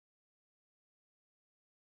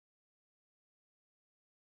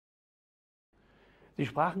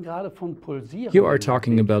You are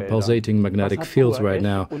talking about pulsating magnetic fields right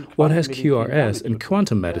now. What has QRS and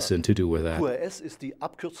quantum medicine to do with that?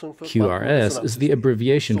 QRS is the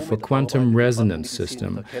abbreviation for quantum resonance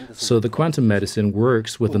system. So the quantum medicine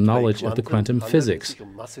works with the knowledge of the quantum physics.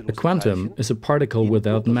 A quantum is a particle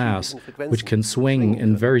without mass, which can swing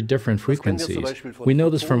in very different frequencies. We know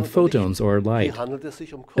this from photons or light.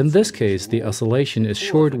 In this case, the oscillation is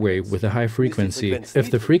shortwave with a high frequency. If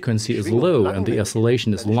the frequency is low and the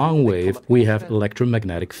oscillation is long wave, we have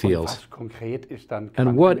electromagnetic fields.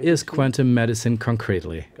 And what is quantum medicine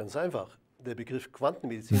concretely?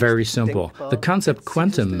 Very simple. The concept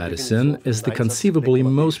quantum medicine is the conceivably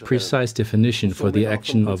most precise definition for the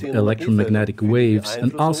action of electromagnetic waves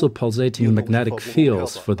and also pulsating magnetic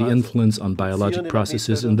fields for the influence on biologic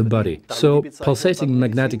processes in the body. So, pulsating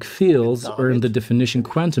magnetic fields are in the definition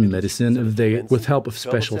quantum medicine if they, with help of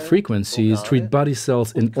special frequencies, treat body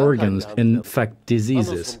cells in organs, in fact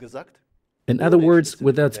diseases. In other words,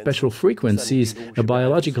 without special frequencies, a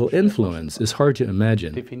biological influence is hard to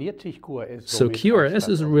imagine. So QRS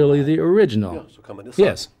is really the original.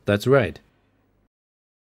 Yes, that's right.